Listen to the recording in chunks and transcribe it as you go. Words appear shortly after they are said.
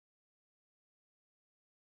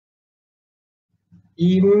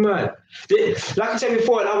You mad. Like I said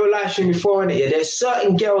before, in other live stream before, innit, yeah, there's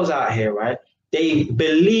certain girls out here, right? They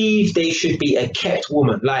believe they should be a kept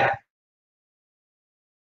woman. Like,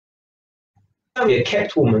 a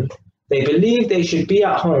kept woman. They believe they should be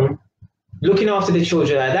at home looking after the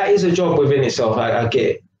children. Like, that is a job within itself. I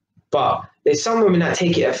get it. But there's some women that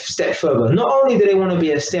take it a step further. Not only do they want to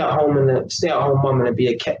be a stay-at-home mum and be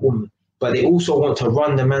a kept woman, but they also want to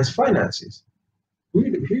run the man's finances. Who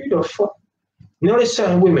the fuck? You know, there's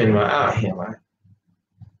certain women right out here, right?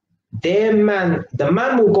 The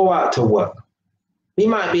man will go out to work. He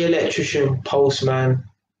might be an electrician, postman,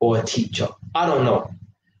 or a teacher. I don't know.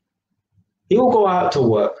 He will go out to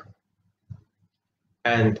work,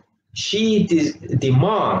 and she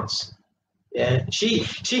demands. Yeah,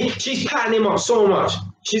 she's patting him up so much.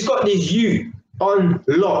 She's got this you on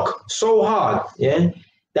lock so hard. Yeah,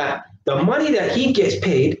 that the money that he gets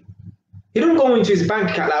paid, he don't go into his bank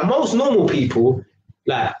account like most normal people.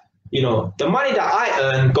 Like, you know, the money that I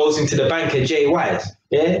earn goes into the bank of JY's.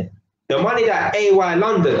 Yeah, the money that AY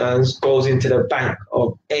London earns goes into the bank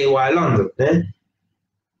of AY London. Yeah?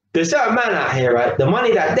 There's certain man out here, right? The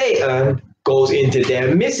money that they earn goes into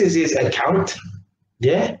their missus's account.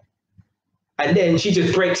 Yeah. And then she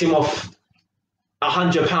just breaks him off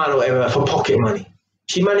 £100 or whatever for pocket money.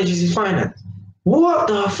 She manages his finance. What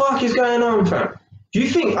the fuck is going on, fam? Do you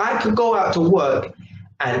think I could go out to work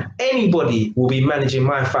and anybody will be managing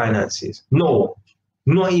my finances? No,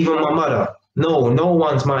 not even my mother. No, no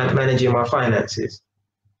one's managing my finances.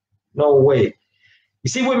 No way. You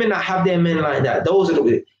see women that have their men like that, those are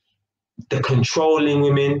the controlling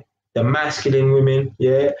women, the masculine women,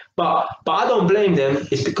 yeah. But I don't blame them.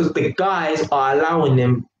 It's because the guys are allowing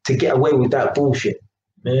them to get away with that bullshit,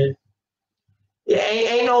 man.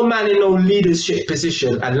 Ain't no man in no leadership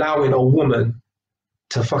position allowing a woman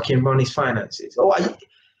to fucking run his finances. Oh,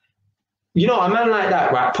 you know, a man like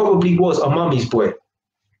that, right, probably was a mummy's boy.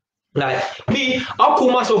 Like me, I'll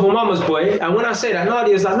call myself a mama's boy, and when I say that,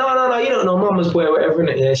 Nadia's like, no, you don't know mama's boy or whatever,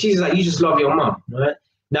 innit? Yeah, she's like, you just love your mum, right?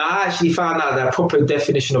 Now, I actually found out that proper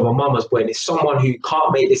definition of a mama's boy is someone who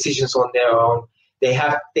can't make decisions on their own.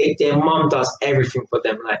 Their mum does everything for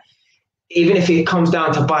them. Like, even if it comes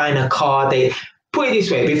down to buying a car, they put it this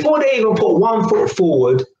way: before they even put one foot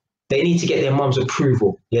forward, they need to get their mum's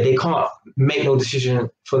approval. Yeah, they can't make no decision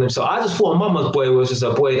for themselves. I just thought a mama's boy was just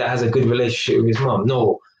a boy that has a good relationship with his mum.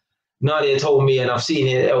 No. Nadia told me, and I've seen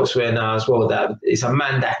it elsewhere now as well, that it's a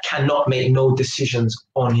man that cannot make no decisions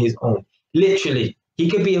on his own. Literally, he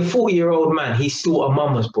could be a 40-year-old man. He's still a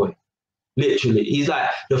mama's boy. Literally, he's like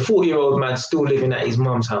the 40-year-old man still living at his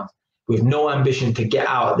mum's house with no ambition to get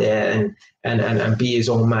out there and be his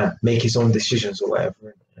own man, make his own decisions or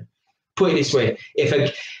whatever. Put it this way: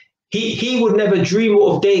 he would never dream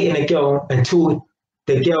of dating a girl until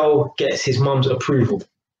the girl gets his mum's approval.